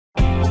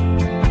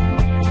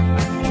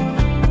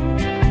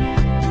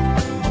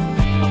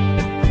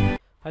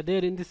Hi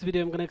there, in this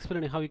video I'm going to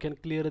explain how you can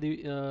clear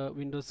the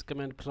Windows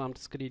command prompt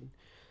screen.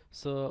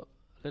 So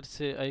let's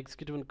say I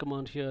execute one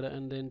command here,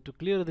 and then to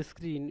clear the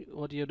screen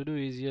what you have to do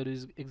is you have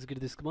to execute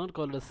this command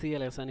called the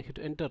CLS and hit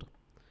enter.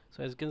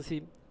 So as you can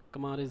see,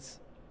 command is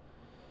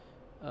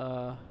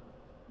the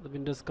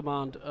Windows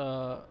command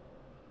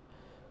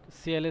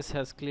CLS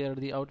has cleared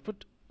the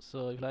output.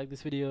 So if you like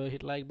this video,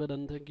 hit like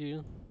button. Thank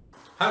you.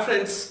 Hi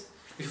friends,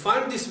 if you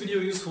find this video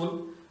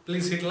useful,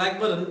 please hit like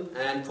button,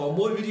 and for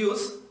more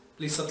videos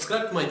please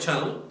subscribe to my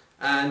channel,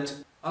 and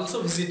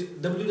also visit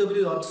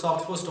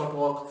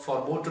www.softforce.org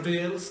for more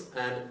tutorials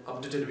and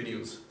updated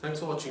videos.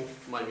 Thanks for watching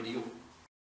my video.